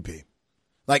the MVP.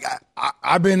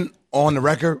 I've been on the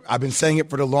record. I've been saying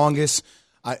it for the longest.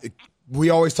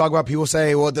 We always talk about people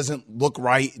say, well, it doesn't look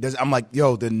right. I'm like,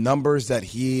 the numbers that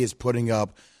he is putting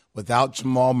up without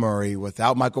Jamal Murray,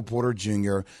 without Michael Porter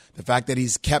Jr., the fact that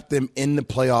he's kept them in the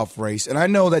playoff race. And I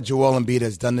know that Joel Embiid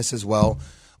has done this as well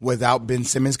without Ben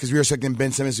Simmons because we were expecting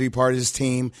Ben Simmons to be part of his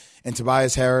team and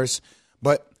Tobias Harris.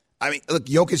 But I mean, look,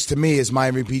 Jokic to me is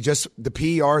my MVP. Just the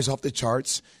PER is off the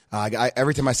charts.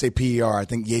 Every time I say PER, I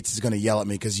think Yates is going to yell at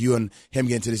me because you and him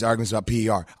get into these arguments about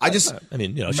PER. It's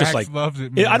Max just like loves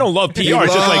it, man. I don't love PER. He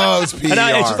it's loves just PER.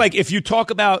 It's just like if you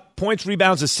talk about points,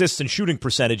 rebounds, assists, and shooting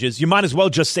percentages, you might as well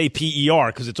just say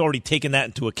PER because it's already taken that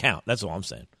into account. That's all I'm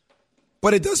saying.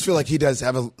 But it does feel like he does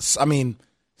have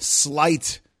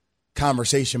slight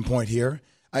conversation point here.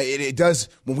 It does.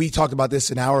 When we talked about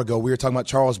this an hour ago, we were talking about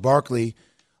Charles Barkley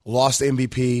lost the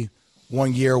MVP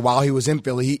 1 year while he was in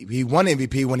Philly. He won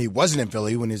MVP when he wasn't in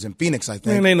Philly, when he was in Phoenix, I think.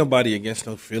 Man, ain't nobody against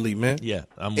no Philly, man. Yeah,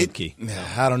 I'm with Key.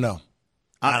 I don't know.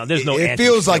 There's no. It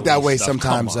feels like that way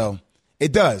sometimes, though.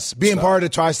 It does. Being part of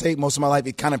the Tri-State most of my life,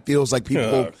 it kind of feels like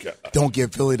people don't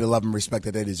give Philly the love and respect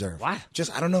that they deserve. Why?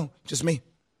 I don't know. Just me.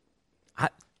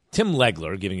 Tim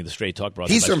Legler giving you the straight talk. Brought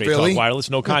He's by from Straight Philly. Talk Wireless.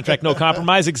 No contract, no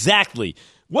compromise. Exactly.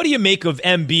 What do you make of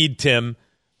Embiid, Tim,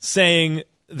 saying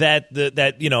that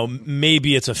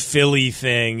maybe it's a Philly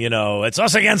thing? It's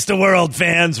us against the world,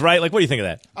 fans, right? What do you think of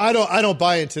that? I don't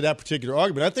buy into that particular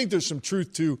argument. I think there's some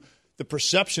truth to the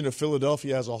perception of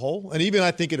Philadelphia as a whole, and even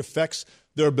I think it affects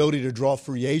their ability to draw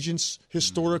free agents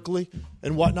historically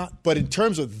and whatnot. But in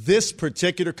terms of this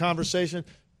particular conversation,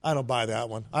 I don't buy that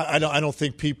one. I don't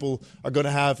think people are going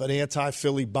to have an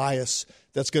anti-Philly bias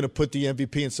that's going to put the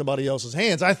MVP in somebody else's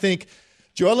hands. I think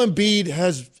Joel Embiid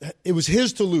it was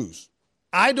his to lose.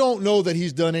 I don't know that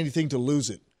he's done anything to lose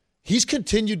it. He's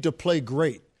continued to play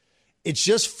great. It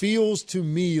just feels to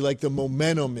me like the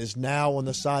momentum is now on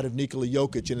the side of Nikola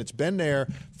Jokic, and it's been there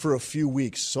for a few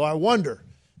weeks. So I wonder,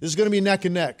 this is going to be neck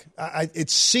and neck. It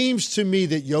seems to me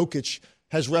that Jokic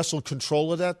has wrestled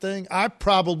control of that thing. I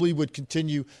probably would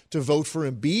continue to vote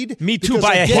for Embiid. Me too,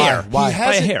 by a hair. Why?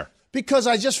 By a hair. Because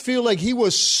I just feel like he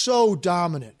was so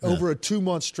dominant over a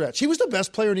 2-month stretch. He was the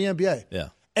best player in the NBA. Yeah.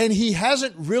 And he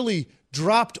hasn't really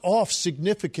dropped off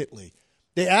significantly.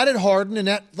 They added Harden, and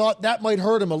thought that might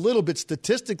hurt him a little bit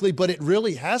statistically, but it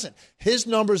really hasn't. His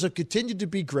numbers have continued to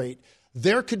be great.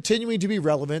 They're continuing to be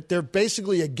relevant. They're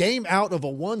basically a game out of a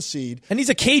 1 seed. And he's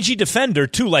a cagey defender,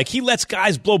 too. Like, he lets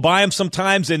guys blow by him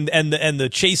sometimes and the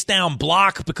chase down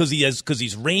block because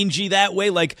he's rangy that way.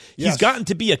 Like, he's gotten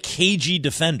to be a cagey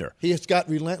defender. He has got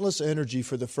relentless energy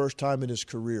for the first time in his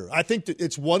career. I think that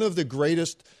it's one of the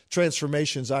greatest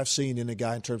transformations I've seen in a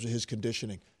guy in terms of his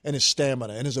conditioning and his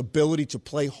stamina and his ability to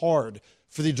play hard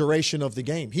for the duration of the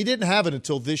game. He didn't have it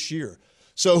until this year.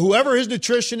 So whoever his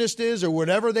nutritionist is or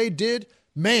whatever they did,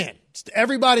 man,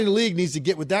 everybody in the league needs to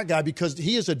get with that guy because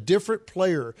he is a different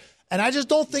player. And I just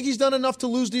don't think he's done enough to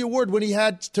lose the award when he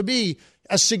had to be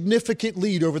a significant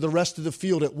lead over the rest of the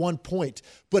field at one point.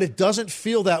 But it doesn't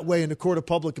feel that way in the court of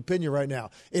public opinion right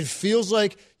now. It feels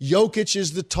like Jokic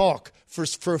is the talk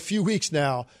for a few weeks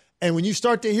now. And when you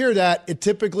start to hear that, it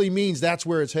typically means that's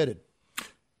where it's headed.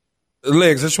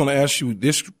 Legs, I just want to ask you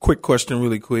this quick question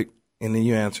really quick, and then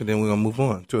you answer, then we're going to move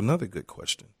on to another good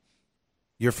question.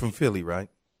 You're from Philly, right?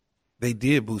 They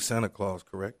did boo Santa Claus,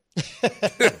 correct?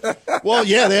 Well,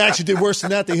 yeah, they actually did worse than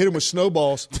that. They hit him with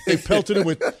snowballs. They pelted him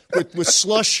with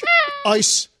slush,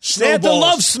 ice, snowballs. Santa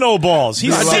loves snowballs.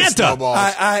 He's Santa.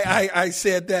 I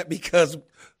said that because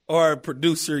our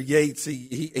producer, Yates,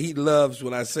 he loves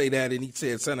when I say that, and he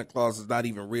said Santa Claus is not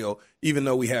even real, even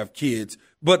though we have kids.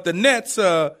 But the Nets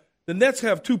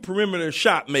have 2 perimeter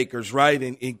shot makers, right,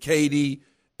 in KD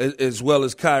as well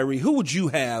as Kyrie. Who would you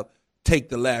have take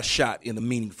the last shot in a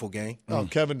meaningful game? Oh,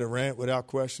 Kevin Durant, without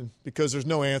question, because there's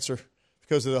no answer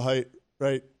because of the height,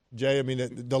 right, Jay? I mean,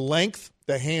 the length,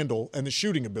 the handle, and the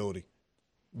shooting ability.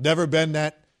 Never been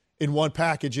that in one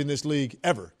package in this league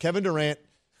ever. Kevin Durant,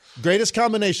 greatest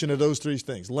combination of those 3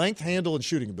 things, length, handle, and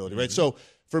shooting ability, right? So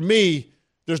for me,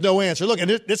 there's no answer. Look,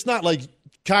 and it's not like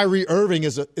Kyrie Irving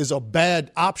is a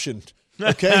bad option,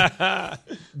 okay?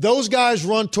 Those guys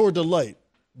run toward the light.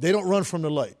 They don't run from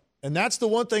the light. And that's the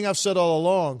one thing I've said all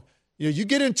along. You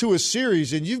get into a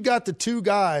series and you've got the 2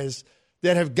 guys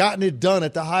that have gotten it done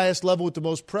at the highest level with the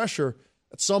most pressure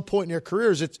at some point in their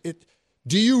careers.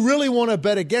 Do you really want to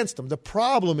bet against them? The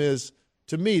problem is,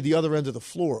 to me, the other end of the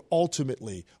floor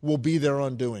ultimately will be their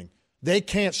undoing. They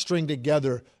can't string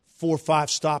together 4 or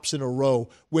 5 stops in a row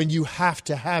when you have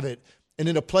to have it. And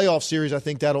in a playoff series, I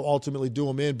think that'll ultimately do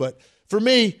them in. But for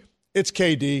me, it's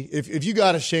KD. If you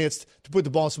got a chance to put the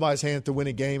ball in somebody's hand to win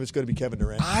a game, it's going to be Kevin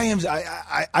Durant.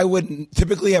 I wouldn't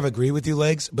typically have agreed with you,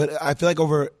 Legs, but I feel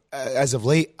like as of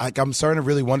late, I'm starting to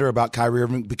really wonder about Kyrie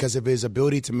Irving because of his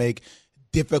ability to make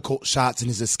difficult shots and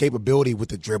his escapability with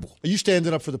the dribble. Are you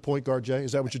standing up for the point guard, Jay?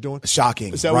 Is that what you're doing?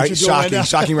 Shocking. Is that right? what you're doing right now?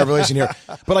 Shocking revelation here.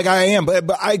 But I am.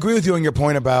 But I agree with you on your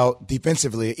point about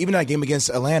defensively. Even that game against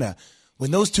Atlanta,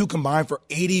 when those 2 combine for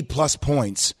 80-plus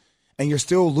points and you're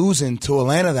still losing to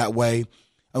Atlanta that way,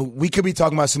 we could be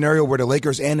talking about a scenario where the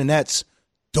Lakers and the Nets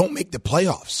don't make the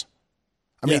playoffs.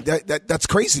 I mean, that's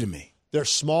crazy to me. They're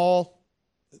small.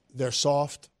 They're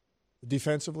soft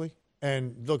defensively.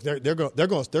 And look, they're going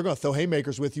to throw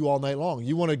haymakers with you all night long.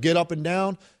 You want to get up and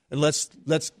down and let's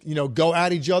go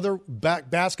at each other,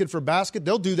 basket for basket.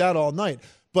 They'll do that all night.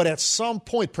 But at some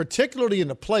point, particularly in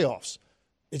the playoffs,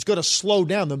 it's going to slow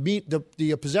down.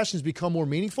 The possessions become more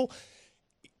meaningful,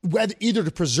 either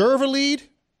to preserve a lead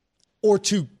or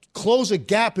to close a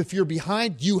gap. If you're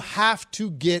behind, you have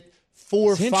to get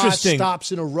 4 or 5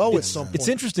 stops in a row at some point. It's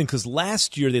interesting because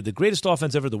last year they had the greatest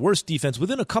offense ever, the worst defense.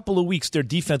 Within a couple of weeks, their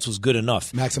defense was good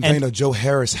enough. Max, I'm telling you, Joe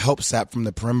Harris helps that from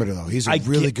the perimeter, though. He's a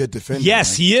really good defender.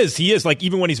 Yes, man. He is. Like,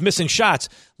 even when he's missing shots.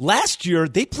 Last year,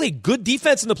 they played good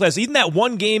defense in the playoffs. Even that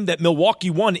one game that Milwaukee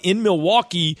won in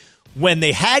Milwaukee when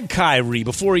they had Kyrie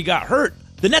before he got hurt,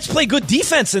 the Nets play good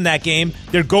defense in that game.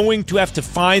 They're going to have to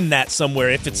find that somewhere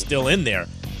if it's still in there.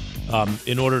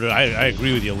 In order to, I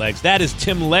agree with you, Legs. That is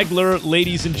Tim Legler,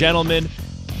 ladies and gentlemen.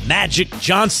 Magic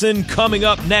Johnson coming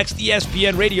up next.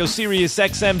 ESPN Radio Sirius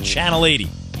XM Channel 80.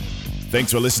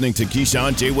 Thanks for listening to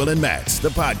Keyshawn, J. Will, and Max, the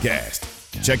podcast.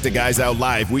 Check the guys out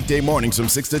live weekday mornings from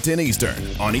 6 to 10 Eastern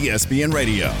on ESPN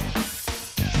Radio.